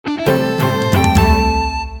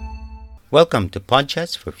Welcome to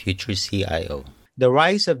Podchats for Future CIO. The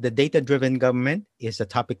rise of the data-driven government is a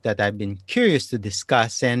topic that I've been curious to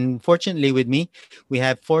discuss. And fortunately with me, we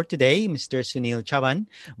have for today Mr. Sunil Chavan,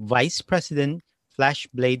 Vice President,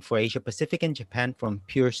 FlashBlade for Asia Pacific and Japan from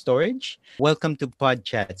Pure Storage. Welcome to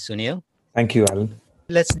Podchats, Sunil. Thank you, Alan.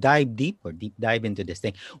 Let's deep dive into this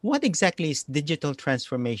thing. What exactly is digital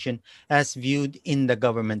transformation as viewed in the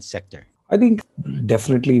government sector? I think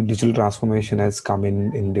definitely digital transformation has come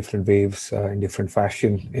in different waves, in different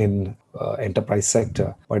fashion in enterprise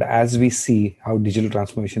sector. But as we see how digital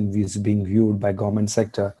transformation is being viewed by government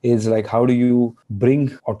sector is like how do you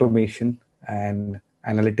bring automation and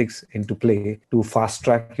analytics into play to fast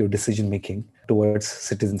track your decision making towards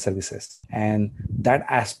citizen services, and that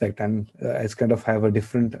aspect and it's kind of have a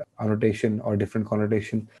different annotation or different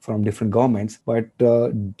connotation from different governments. But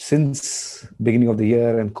since beginning of the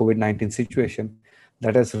year and COVID-19 situation,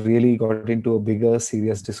 that has really got into a bigger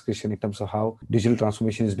serious discussion in terms of how digital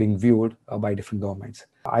transformation is being viewed by different governments.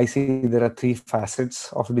 I see there are three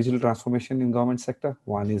facets of digital transformation in government sector.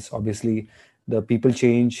 One is obviously the people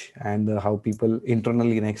change and how people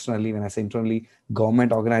internally and externally, when I say internally,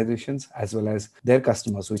 government organizations as well as their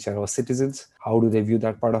customers, which are our citizens, how do they view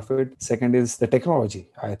that part of it? Second is the technology.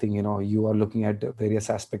 I think, you are looking at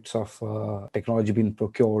various aspects of technology being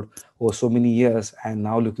procured over so many years, and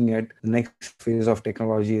now looking at the next phase of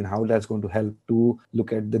technology and how that's going to help to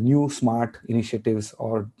look at the new smart initiatives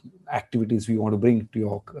or activities we want to bring to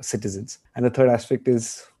your citizens. And the third aspect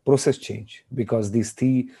is process change, because these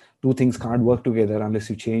two things can't work together unless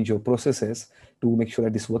you change your processes to make sure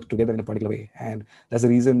that this works together in a particular way. And that's the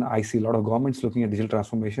reason I see a lot of governments looking at digital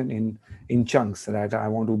transformation in chunks, that I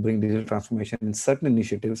want to bring digital transformation in certain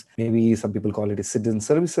initiatives. Maybe some people call it citizen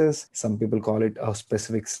services, some people call it a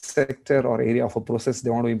specific sector or area of a process they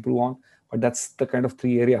want to improve on. But that's the kind of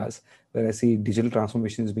three areas where I see digital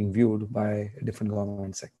transformation is being viewed by different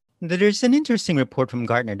government sectors. There's an interesting report from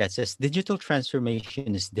Gartner that says digital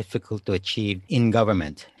transformation is difficult to achieve in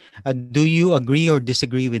government. Do you agree or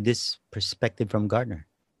disagree with this perspective from Gartner?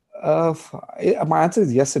 My answer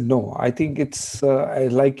is yes and no. I think it's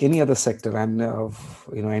like any other sector, and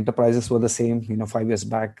enterprises were the same. 5 years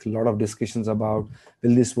back, a lot of discussions about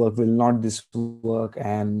will this work, will not this work,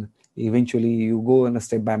 and eventually you go in a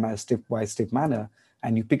step by step manner,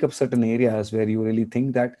 and you pick up certain areas where you really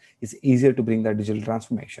think that it's easier to bring that digital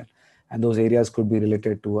transformation. And those areas could be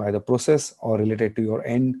related to either process or related to your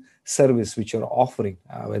end service which you're offering,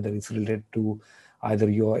 whether it's related to either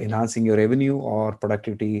you're enhancing your revenue or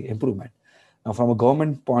productivity improvement. Now, from a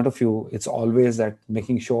government point of view, it's always that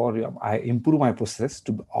making sure I improve my process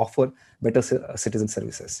to offer better citizen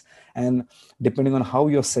services. And depending on how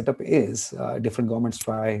your setup is, different governments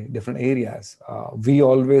try different areas. We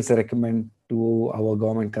always recommend to our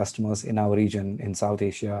government customers in our region, in South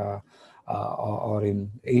Asia or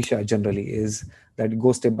in Asia generally, is that it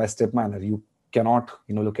goes step by step manner. You cannot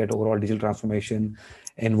look at overall digital transformation,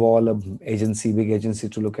 involve a big agency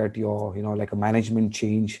to look at your like a management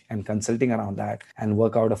change and consulting around that and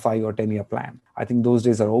work out a 5 or 10 year plan. I think those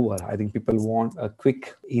days are over. I think people want a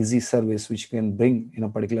quick, easy service which can bring in a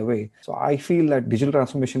particular way. So I feel that digital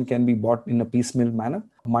transformation can be bought in a piecemeal manner.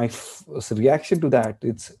 My reaction to that,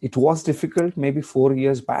 it was difficult maybe 4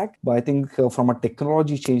 years back, but I think from a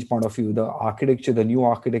technology change point of view, the new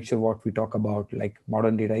architecture, what we talk about, like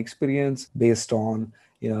modern data experience based on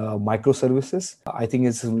microservices, I think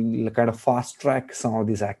it's kind of fast track some of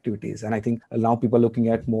these activities. And I think now people are looking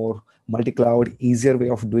at more multi-cloud, easier way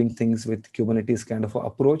of doing things with Kubernetes kind of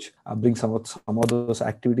approach, bring some of those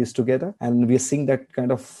activities together. And we are seeing that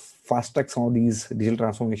kind of fast track some of these digital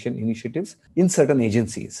transformation initiatives in certain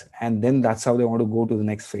agencies. And then that's how they want to go to the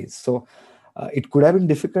next phase. So it could have been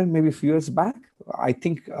difficult maybe a few years back. I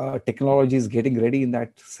think technology is getting ready in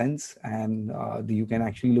that sense, and you can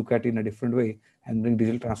actually look at it in a different way and bring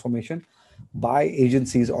digital transformation by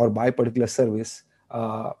agencies or by particular service,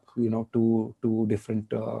 to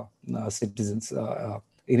different citizens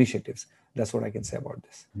initiatives. That's what I can say about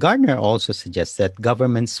this. Gartner also suggests that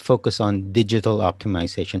governments focus on digital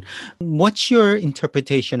optimization. What's your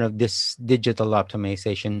interpretation of this digital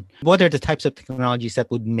optimization? What are the types of technologies that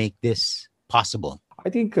would make this possible? I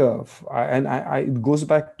think, it goes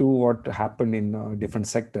back to what happened in different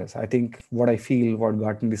sectors. I think what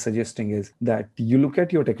Gartner is suggesting is that you look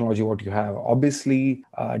at your technology, what you have. Obviously,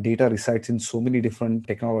 data resides in so many different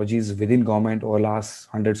technologies within government over last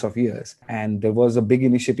hundreds of years. And there was a big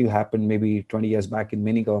initiative happened maybe 20 years back in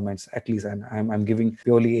many governments, at least. And I'm giving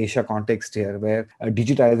purely Asia context here, where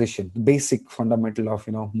digitization, basic fundamental of,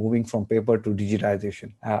 moving from paper to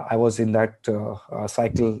digitization. I was in that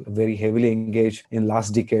cycle very heavily engaged in last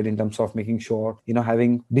decade in terms of making sure,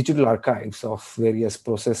 having digital archives of various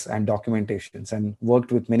process and documentations, and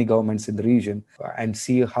worked with many governments in the region and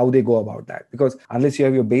see how they go about that. Because unless you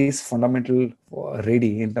have your base fundamental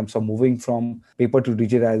ready in terms of moving from paper to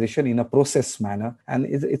digitization in a process manner, and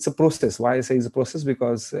it's a process. Why I say it's a process?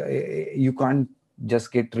 Because you can't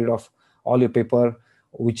just get rid of all your paper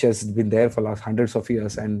which has been there for last hundreds of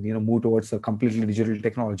years and move towards a completely digital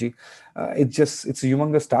technology. It's a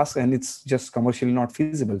humongous task, and it's just commercially not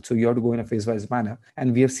feasible. So you have to go in a phase-wise manner,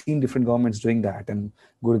 and we have seen different governments doing that. And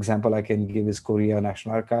good example I can give is Korea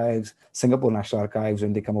National Archives, Singapore National Archives,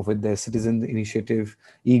 when they come up with their citizen initiative,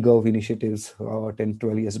 eGov initiatives 10,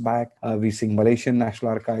 12 years back. We're seeing Malaysian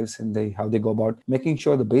National Archives and how they go about making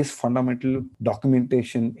sure the base fundamental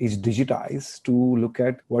documentation is digitized to look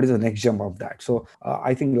at what is the next jump of that. So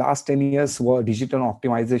I think last 10 years digital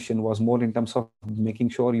optimization was more in terms of making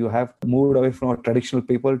sure you have moved away from a traditional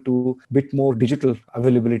paper to a bit more digital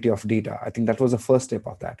availability of data. I think that was the first step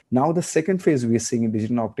of that. Now the second phase we are seeing in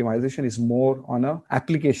digital optimization is more on a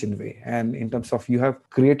application way, and in terms of you have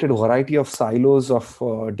created a variety of silos of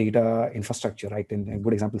data infrastructure, right? And a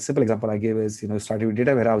good example, simple example I gave is, started with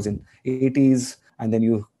data warehouse in 80s, and then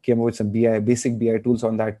you came up with some basic BI tools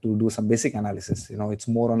on that to do some basic analysis. It's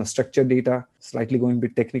more on a structured data, slightly going a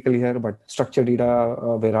bit technical here, but structured data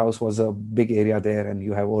warehouse was a big area there. And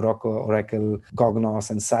you have Oracle, Cognos,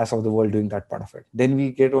 and SAS of the world doing that part of it. Then we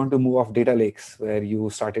get on to move off data lakes, where you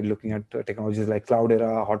started looking at technologies like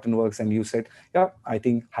Cloudera, Hortonworks, and you said, yeah, I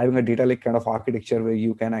think having a data lake kind of architecture where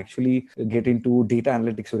you can actually get into data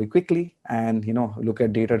analytics very quickly and, look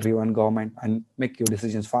at data-driven government and make your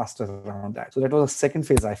decisions faster around that. So that was a second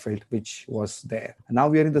phase I felt, which was there. And now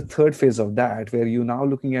we are in the third phase of that, where you're now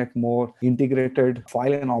looking at more integrated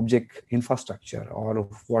file and object infrastructure, or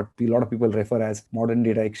what a lot of people refer as modern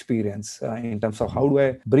data experience, in terms of how do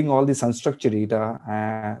I bring all this unstructured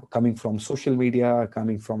data coming from social media,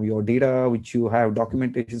 coming from your data, which you have,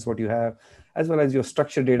 documentations, what you have, as well as your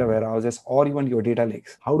structured data warehouses or even your data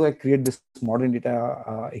lakes. How do I create this modern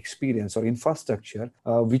data experience or infrastructure,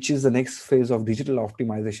 which is the next phase of digital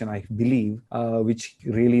optimization, I believe, which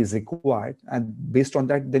really is required. And based on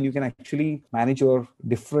that, then you can actually manage your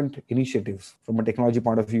different initiatives. From a technology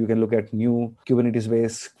point of view, you can look at new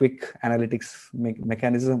Kubernetes-based quick analytics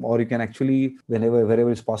mechanism, or you can actually,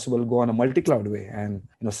 wherever it's possible, go on a multi-cloud way. And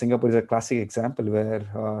Singapore is a classic example where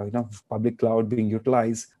public cloud being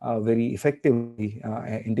utilized very effectively,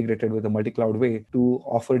 integrated with a multi-cloud way to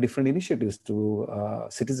offer different initiatives to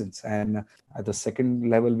citizens. And at the second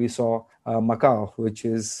level, we saw Macau, which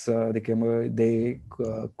is they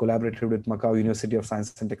collaborated with Macau University of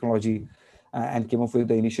Science and Technology and came up with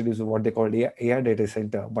the initiatives of what they called AI data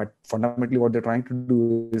center. But fundamentally, what they're trying to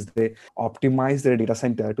do is they optimize their data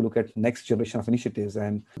center to look at next generation of initiatives.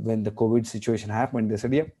 And when the COVID situation happened, they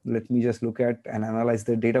said, let me just look at and analyze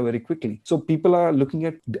their data very quickly. So people are looking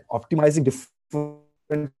at optimizing different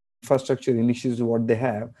infrastructure initiatives, what they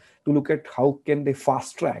have, to look at how can they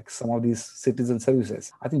fast track some of these citizen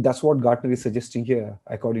services. I think that's what Gartner is suggesting here,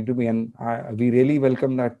 according to me. And we really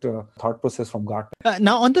welcome that thought process from Gartner.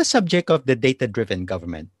 Now, on the subject of the data-driven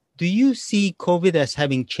government, do you see COVID as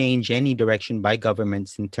having changed any direction by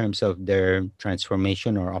governments in terms of their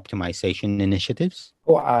transformation or optimization initiatives?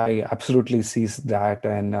 Oh, I absolutely see that.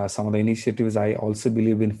 And some of the initiatives I also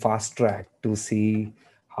believe in fast track to see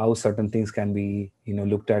how certain things can be,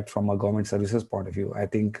 looked at from a government services point of view. I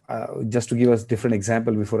think just to give us a different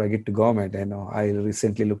example before I get to government, I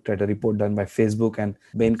recently looked at a report done by Facebook and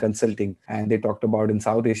Bain Consulting, and they talked about in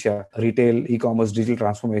South Asia, retail e-commerce digital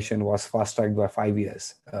transformation was fast tracked by 5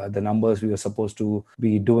 years. The numbers we were supposed to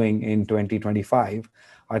be doing in 2025,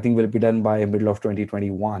 I think will be done by middle of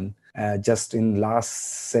 2021. Just in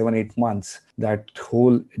last 7-8 months, that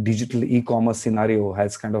whole digital e-commerce scenario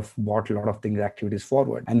has kind of brought a lot of things, activities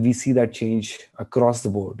forward. And we see that change across the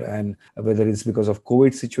board. And whether it's because of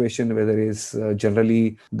COVID situation, whether it's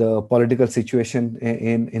generally the political situation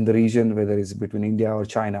in the region, whether it's between India or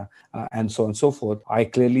China, and so on and so forth, I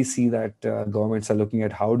clearly see that governments are looking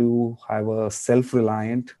at how to have a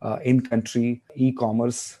self-reliant in-country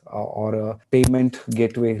e-commerce or a payment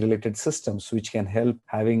gateway related systems, which can help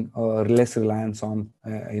having less reliance on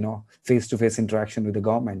face-to-face interaction with the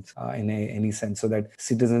government in any sense, so that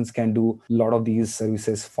citizens can do a lot of these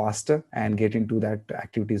services faster and get into that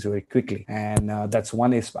activities very quickly. And that's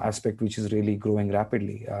one aspect which is really growing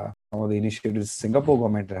rapidly. Some of the initiatives Singapore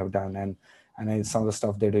government have done, and some of the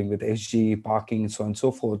stuff they're doing with SG, parking, so on and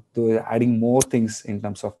so forth, they're adding more things in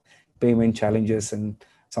terms of payment challenges and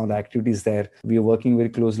some of the activities there. We are working very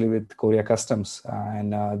closely with Korea Customs,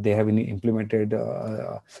 and they have implemented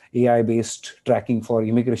AI-based tracking for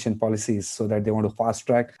immigration policies, so that they want to fast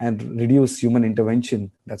track and reduce human intervention.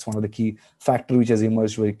 That's one of the key factors which has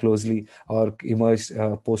emerged very closely or emerged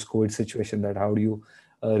post-COVID situation, that how do you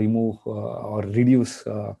remove or reduce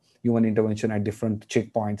human intervention at different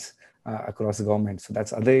checkpoints across the government. So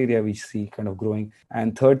that's other area we see kind of growing.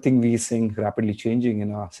 And third thing we seeing rapidly changing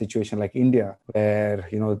in a situation like India, where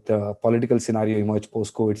the political scenario emerged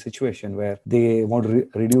post-COVID situation, where they want to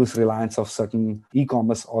reduce reliance of certain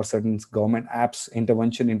e-commerce or certain government apps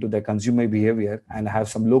intervention into their consumer behavior and have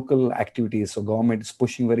some local activities. So government is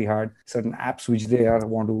pushing very hard certain apps which they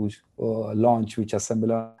want to launch, which are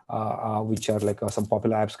similar, which are like some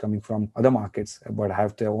popular apps coming from other markets, but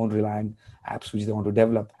have their own reliant apps which they want to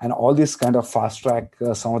develop. And all this kind of fast track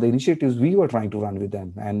some of the initiatives we were trying to run with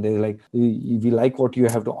them. And they're like, we like what you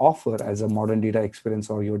have to offer as a modern data experience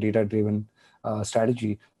or your data driven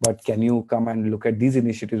strategy, but can you come and look at these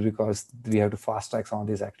initiatives, because we have to fast track some of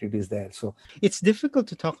these activities there. So it's difficult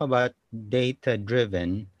to talk about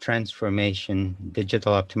data-driven transformation,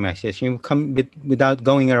 digital optimization, without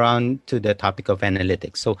going around to the topic of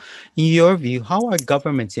analytics. So in your view, how are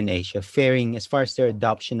governments in Asia faring as far as their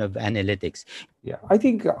adoption of analytics? Yeah, I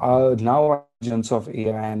think now emergence of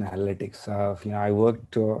AI and analytics. I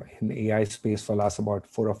worked in AI space for last about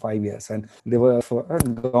 4 or 5 years, and they were for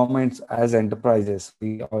governments as enterprises.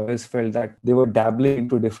 We always felt that they were dabbling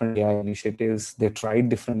into different AI initiatives. They tried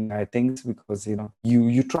different AI things because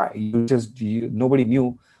you try. Nobody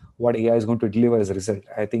knew what AI is going to deliver as a result.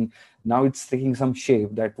 I think now it's taking some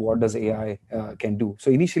shape that what does AI can do. So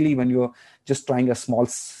initially, when you're just trying a small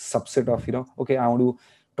subset of okay, I want to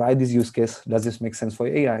try this use case. Does this make sense for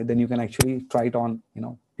AI? Then you can actually try it on,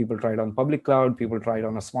 people try it on public cloud, people try it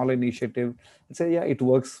on a smaller initiative and say, yeah, it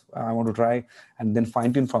works. I want to try, and then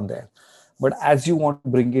fine tune from there. But as you want to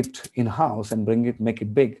bring it in-house and make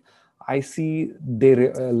it big, I see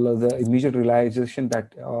the immediate realization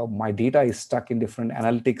that my data is stuck in different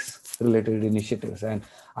analytics related initiatives, and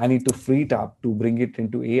I need to free it up to bring it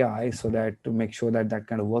into AI so that to make sure that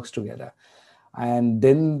kind of works together. And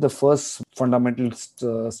then the first fundamental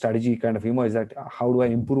strategy kind of emerged, that how do I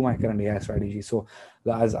improve my current AI strategy? So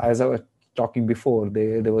as I was talking before,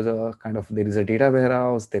 there was there is a data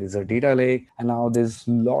warehouse, there is a data lake, and now there's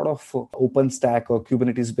a lot of OpenStack or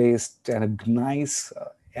Kubernetes based and a nice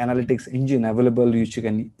analytics engine available, which you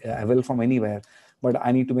can avail from anywhere. But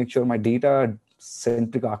I need to make sure my data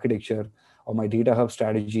centric architecture or my data hub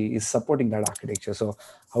strategy is supporting that architecture. So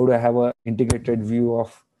how do I have an integrated view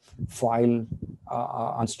of file,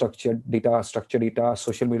 unstructured data, structured data,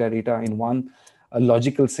 social media data in one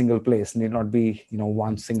logical single place? Need not be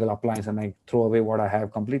one single appliance and I throw away what I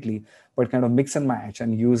have completely, but kind of mix and match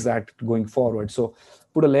and use that going forward. So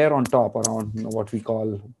put a layer on top around what we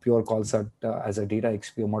call pure calls as a data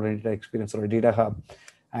experience, modern data experience, or a data hub,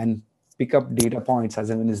 and pick up data points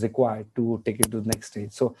as and when is required to take it to the next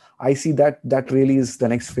stage. So I see that really is the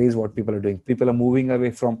next phase what people are doing. People are moving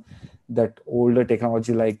away from that older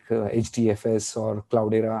technology like HDFS or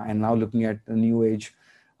Cloudera, and now looking at the new age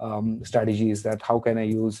strategies, that how can I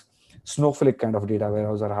use Snowflake kind of data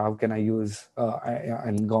warehouse, or how can I use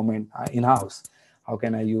and government in-house, how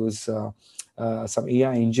can I use some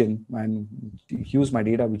AI engine and use my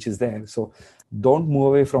data which is there. So don't move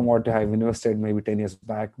away from what I've invested maybe 10 years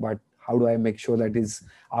back, but how do I make sure that his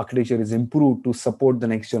architecture is improved to support the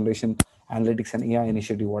next generation analytics and AI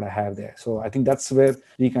initiative what I have there. So I think that's where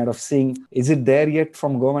we kind of seeing, is it there yet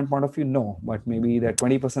from government point of view? No, but maybe that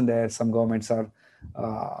 20% there, some governments are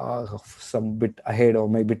some bit ahead or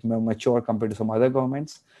maybe bit more mature compared to some other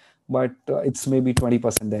governments, but it's maybe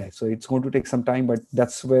 20% there. So it's going to take some time, but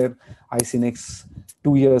that's where I see next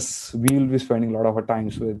 2 years, we will be spending a lot of our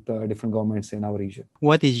times with different governments in our region.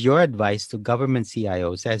 What is your advice to government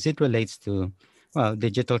CIOs as it relates to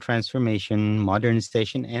digital transformation,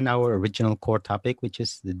 modernization, and our original core topic, which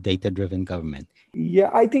is the data-driven government? Yeah,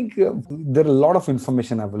 I think there are a lot of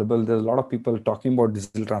information available. There's a lot of people talking about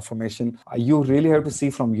digital transformation. You really have to see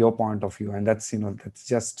from your point of view, and that's that's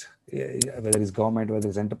just whether it's government, whether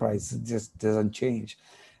it's enterprise, it just doesn't change.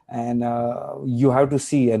 And you have to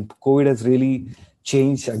see, and COVID has really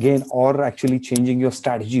changed again, or actually changing your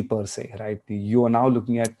strategy per se, right? You are now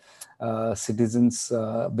looking at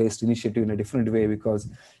citizens-based initiative in a different way, because,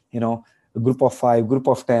 a group of 5, group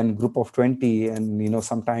of 10, group of 20, and,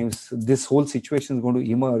 sometimes this whole situation is going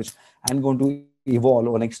to emerge and going to evolve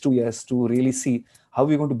over the next 2 years to really see how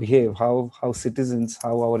we're going to behave, how citizens,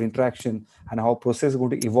 how our interaction and how process is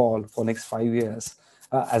going to evolve for next 5 years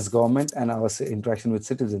as government and our interaction with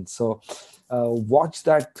citizens. So watch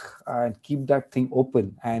that and keep that thing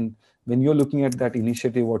open. And when you're looking at that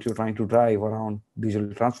initiative, what you're trying to drive around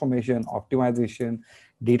digital transformation, optimization,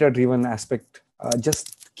 data-driven aspect,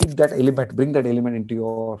 just keep that element, bring that element into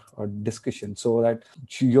your discussion, so that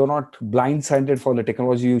you're not blindsided for the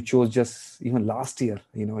technology you chose just even last year.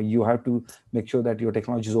 You have to make sure that your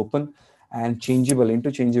technology is open and changeable,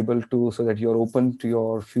 interchangeable too, so that you're open to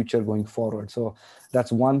your future going forward. So that's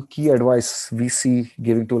one key advice we see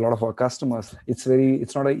giving to a lot of our customers. It's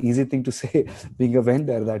not an easy thing to say being a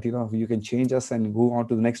vendor, that you can change us and move on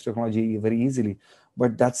to the next technology very easily.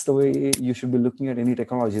 But that's the way you should be looking at any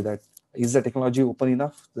technology, that is the technology open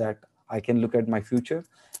enough that I can look at my future,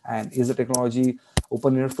 and is the technology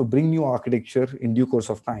open enough to bring new architecture in due course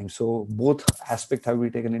of time. So both aspects have to be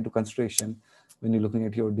taken into consideration when you're looking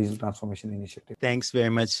at your digital transformation initiative. Thanks very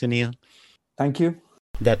much, Sunil. Thank you.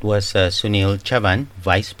 That was Sunil Chavan,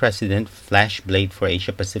 Vice President, FlashBlade for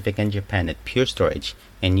Asia Pacific and Japan at Pure Storage.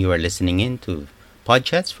 And you are listening in to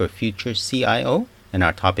Podchats for Future CIO. And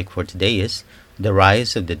our topic for today is the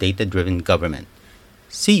rise of the data-driven government.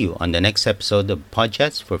 See you on the next episode of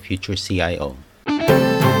Podchats for Future CIO.